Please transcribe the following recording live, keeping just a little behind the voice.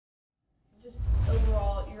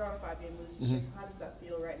you're on a 5-game losing streak. How does that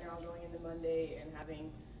feel right now going into Monday and having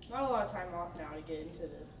not a lot of time off now to get into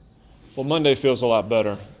this? Well, Monday feels a lot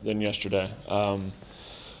better than yesterday.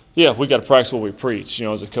 Yeah, we got to practice what we preach. You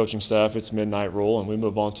know, as a coaching staff, it's midnight rule, and we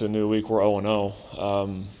move on to a new week. We're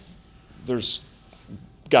 0-0. There's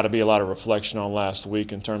got to be a lot of reflection on last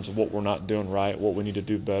week in terms of what we're not doing right, what we need to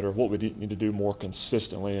do better, what we need to do more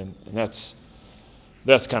consistently, and that's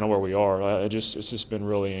kind of where we are. It's just been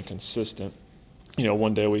really inconsistent. You know,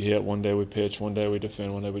 one day we hit, one day we pitch, one day we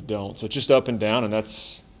defend, one day we don't. So it's just up and down, and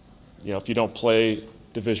that's, you know, if you don't play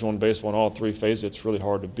Division I baseball in all three phases, it's really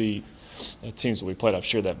hard to beat. The teams that we played, I've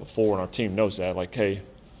shared that before, and our team knows that. Like, hey,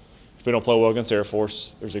 if we don't play well against Air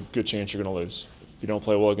Force, there's a good chance you're going to lose. If you don't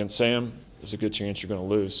play well against Sam, there's a good chance you're going to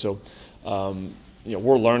lose. So, you know,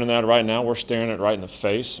 we're learning that right now. We're staring it right in the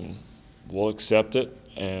face, and we'll accept it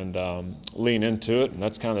and lean into it. And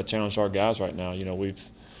that's kind of the challenge to our guys right now. You know,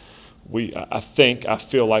 I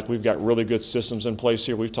feel like we've got really good systems in place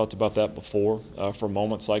here. We've talked about that before for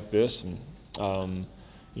moments like this, and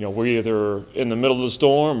you know, we're either in the middle of the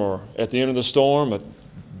storm or at the end of the storm, but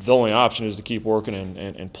the only option is to keep working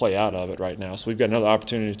and play out of it right now. So we've got another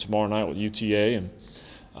opportunity tomorrow night with UTA, and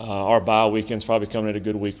our bye weekend's probably coming at a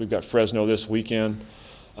good week. We've got Fresno this weekend.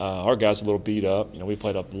 Our guys are a little beat up. You know, we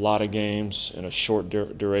played a lot of games in a short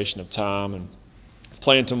duration of time, and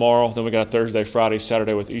playing tomorrow. Then we got Thursday, Friday,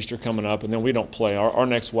 Saturday with Easter coming up, and then we don't play. Our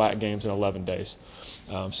next WAC game's in 11 days.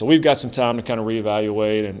 So we've got some time to kind of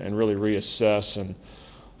reevaluate and really reassess and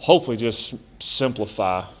hopefully just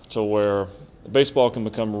simplify to where baseball can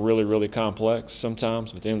become really, really complex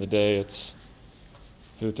sometimes. But at the end of the day, it's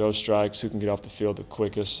who throws strikes, who can get off the field the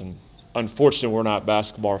quickest. And unfortunately, we're not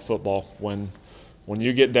basketball or football. When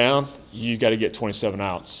you get down, you got to get 27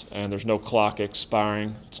 outs, and there's no clock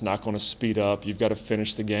expiring. It's not going to speed up. You've got to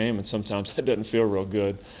finish the game, and sometimes that doesn't feel real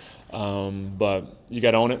good. But you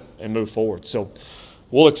got to own it and move forward. So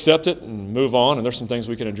we'll accept it and move on, and there's some things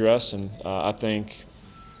we can address. And I think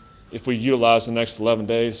if we utilize the next 11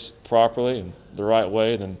 days properly and the right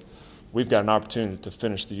way, then we've got an opportunity to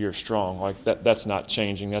finish the year strong. Like that's not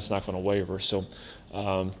changing. That's not going to waver. So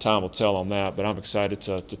time will tell on that. But I'm excited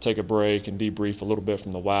to take a break and debrief a little bit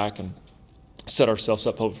from the WAC and set ourselves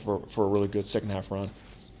up hopefully for a really good second half run.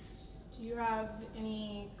 Do you have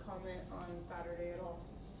any comment on Saturday at all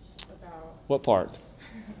about what part?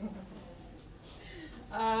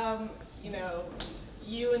 You know,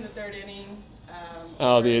 you in the third inning.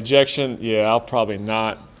 The ejection, yeah, I'll probably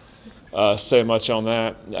not say much on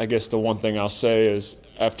that. I guess the one thing I'll say is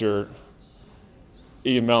after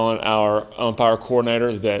emailing our umpire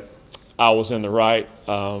coordinator that I was in the right,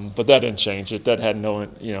 but that didn't change it. That had no,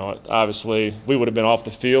 you know, obviously we would have been off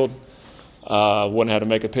the field, wouldn't have had to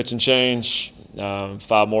make a pitching change.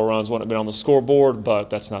 5 more runs wouldn't have been on the scoreboard, but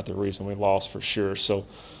that's not the reason we lost for sure. So,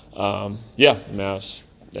 yeah, I mean,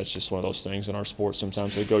 that's just one of those things in our sport.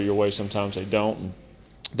 Sometimes they go your way, sometimes they don't. And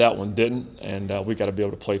that one didn't, and we got to be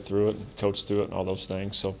able to play through it and coach through it and all those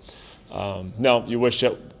things. So, no, you wish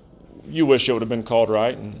it would have been called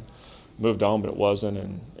right and moved on, but it wasn't.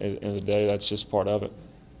 And at the end of the day, that's just part of it.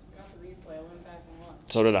 Got the replay. I went back and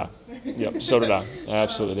watched. So did I. Yep, so did I. I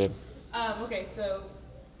absolutely did. Okay, so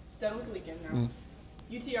done with the weekend now.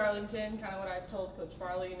 UT Arlington, kind of what I told Coach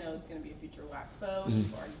Farley, you know, it's going to be a future WAC foe.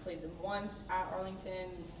 You've already played them once at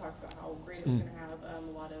Arlington. You talked about how great it was going to have a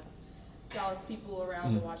lot of Dallas people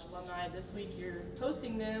around to watch alumni. This week you're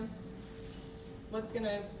hosting them. What's going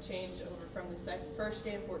to change over from the first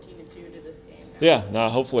game, 14-2, to this game now? Yeah, no,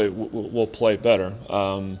 hopefully we'll play better.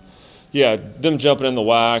 Yeah, them jumping in the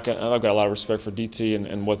WAC, I've got a lot of respect for DT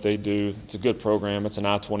and what they do. It's a good program. It's an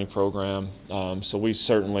I-20 program. So we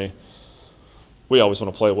always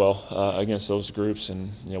want to play well against those groups,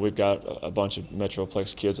 and you know we've got a bunch of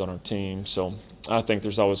Metroplex kids on our team, so I think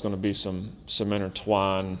there's always going to be some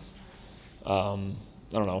intertwined, I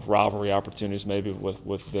don't know, rivalry opportunities maybe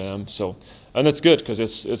with them. So, and that's good because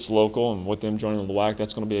it's local, and with them joining the WAC,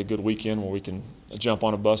 that's going to be a good weekend where we can jump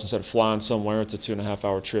on a bus instead of flying somewhere. It's a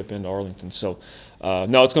 2.5-hour trip into Arlington. So,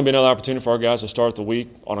 no, it's going to be another opportunity for our guys to start the week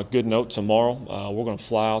on a good note tomorrow. We're going to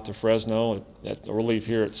fly out to Fresno. We'll leave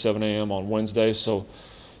here at 7 a.m. on Wednesday. So,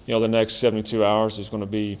 you know, the next 72 hours is going to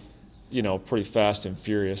be, you know, pretty fast and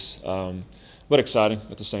furious, but exciting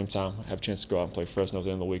at the same time. I have a chance to go out and play Fresno at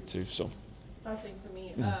the end of the week too. So. Last thing for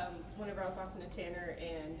me, whenever I was talking to Tanner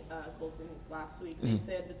and Colton last week, they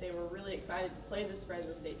said that they were really excited to play this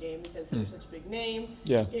Fresno State game because they're such a big name.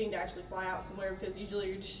 Yeah. Getting to actually fly out somewhere, because usually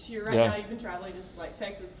you're just here right Yeah. now. You've been traveling just like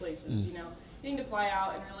Texas places, you know. Getting to fly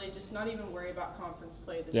out and really just not even worry about conference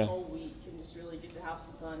play this Yeah. whole week and just really get to have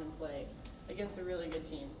some fun and play against a really good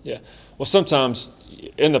team. Yeah. Well, sometimes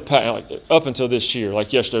in the past, like up until this year,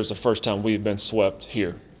 like yesterday was the first time we've been swept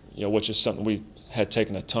here, which is something we had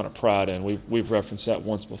taken a ton of pride in. We've referenced that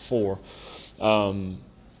once before.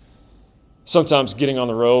 Sometimes getting on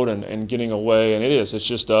the road and getting away, and it's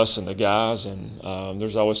just us and the guys, and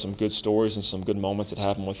there's always some good stories and some good moments that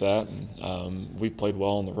happen with that, and we played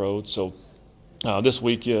well on the road. So this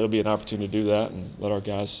week it'll be an opportunity to do that and let our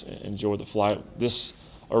guys enjoy the flight. This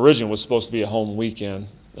originally was supposed to be a home weekend.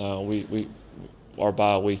 Our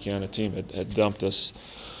bye weekend, a team had dumped us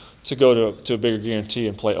to go to a bigger guarantee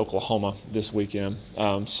and play Oklahoma this weekend.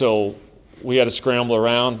 So we had to scramble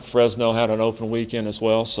around. Fresno had an open weekend as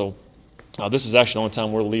well. So this is actually the only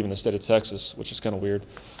time we're leaving the state of Texas, which is kind of weird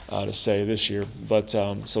to say this year. But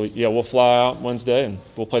so yeah, we'll fly out Wednesday and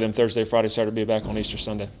we'll play them Thursday, Friday, Saturday, be back on Easter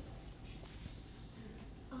Sunday.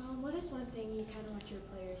 What is one thing you kind of want your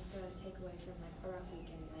players to take away from like a rough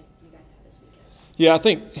weekend like you guys had this weekend? Yeah, I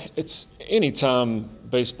think it's anytime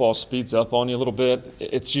baseball speeds up on you a little bit,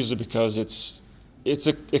 it's usually because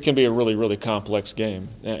it can be a really, really complex game.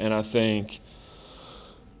 And I think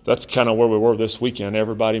that's kind of where we were this weekend.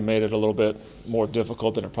 Everybody made it a little bit more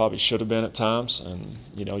difficult than it probably should have been at times. And,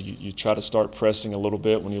 you try to start pressing a little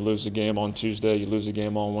bit when you lose a game on Tuesday, you lose a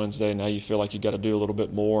game on Wednesday. Now you feel like you got to do a little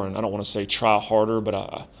bit more. And I don't want to say try harder,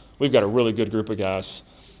 but we've got a really good group of guys,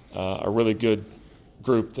 a really good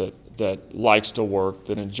group that likes to work,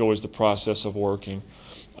 that enjoys the process of working.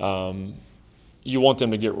 You want them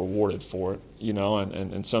to get rewarded for it,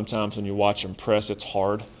 and sometimes when you watch them press, it's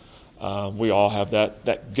hard. We all have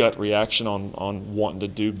that gut reaction on wanting to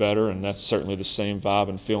do better, and that's certainly the same vibe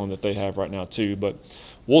and feeling that they have right now too. But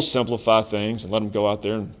we'll simplify things and let them go out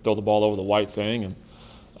there and throw the ball over the white thing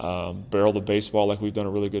and barrel the baseball like we've done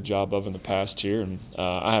a really good job of in the past year. And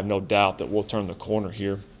I have no doubt that we'll turn the corner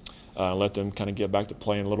here and let them kind of get back to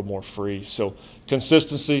playing a little more free. So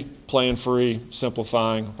consistency, playing free,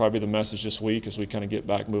 simplifying will probably be the message this week as we kind of get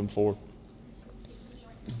back moving forward.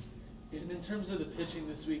 And in terms of the pitching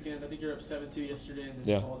this weekend, I think you're up 7-2 yesterday and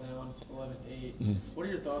then fall down 11-8. Mm-hmm. What are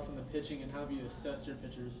your thoughts on the pitching and how have you assessed your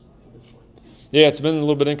pitchers to this point in the season? Yeah, it's been a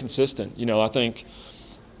little bit inconsistent. I think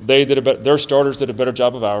their starters did a better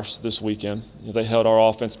job of ours this weekend. They held our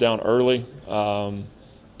offense down early.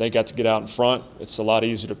 They got to get out in front. It's a lot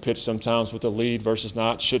easier to pitch sometimes with a lead versus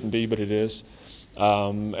not. Shouldn't be, but it is.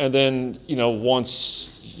 And then, once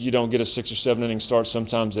you don't get a 6 or 7 inning start,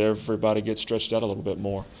 sometimes everybody gets stretched out a little bit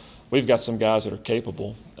more. We've got some guys that are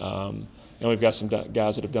capable, and we've got some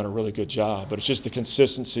guys that have done a really good job. But it's just the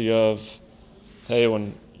consistency of, hey,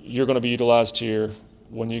 when you're going to be utilized here,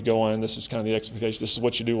 when you go in, this is kind of the expectation. This is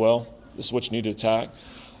what you do well. This is what you need to attack.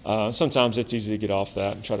 Sometimes it's easy to get off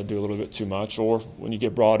that and try to do a little bit too much, or when you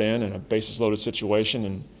get brought in a bases-loaded situation,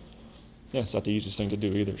 and it's not the easiest thing to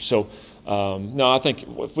do either. So, no, I think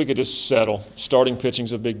if we could just settle. Starting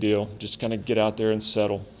pitching's a big deal. Just kind of get out there and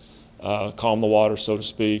settle. Calm the water, so to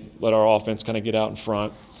speak. Let our offense kind of get out in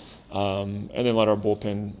front, and then let our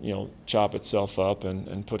bullpen, chop itself up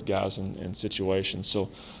and put guys in situations. So,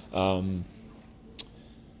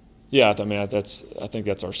 I think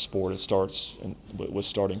that's our sport. It starts with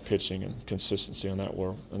starting pitching and consistency on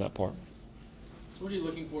that part. So what are you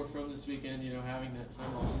looking for from this weekend, having that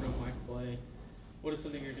time off from play? What is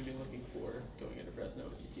something you're going to be looking for going into Fresno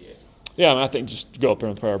with ETA? Yeah, I think just go up there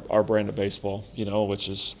and play our brand of baseball, which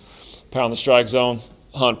is pound the strike zone,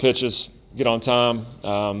 hunt pitches, get on time,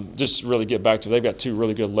 just really get back to – they've got 2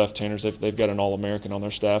 really good left-handers. They've got an All-American on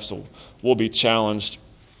their staff, so we'll be challenged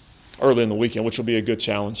early in the weekend, which will be a good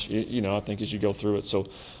challenge, I think, as you go through it. So,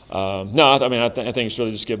 I think it's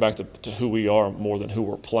really just get back to who we are more than who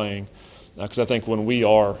we're playing. Because I think when we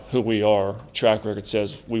are who we are, track record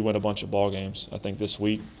says we win a bunch of ball games. I think this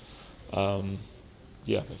week,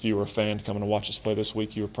 if you were a fan coming to watch us play this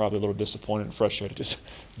week, you were probably a little disappointed and frustrated,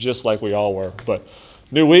 just like we all were. But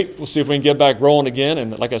new week, we'll see if we can get back rolling again.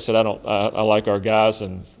 And like I said, I like our guys,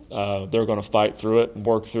 and they're going to fight through it and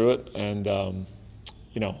work through it. And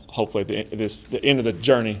hopefully at the end of the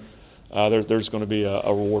journey, there's going to be a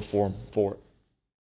reward for them for it.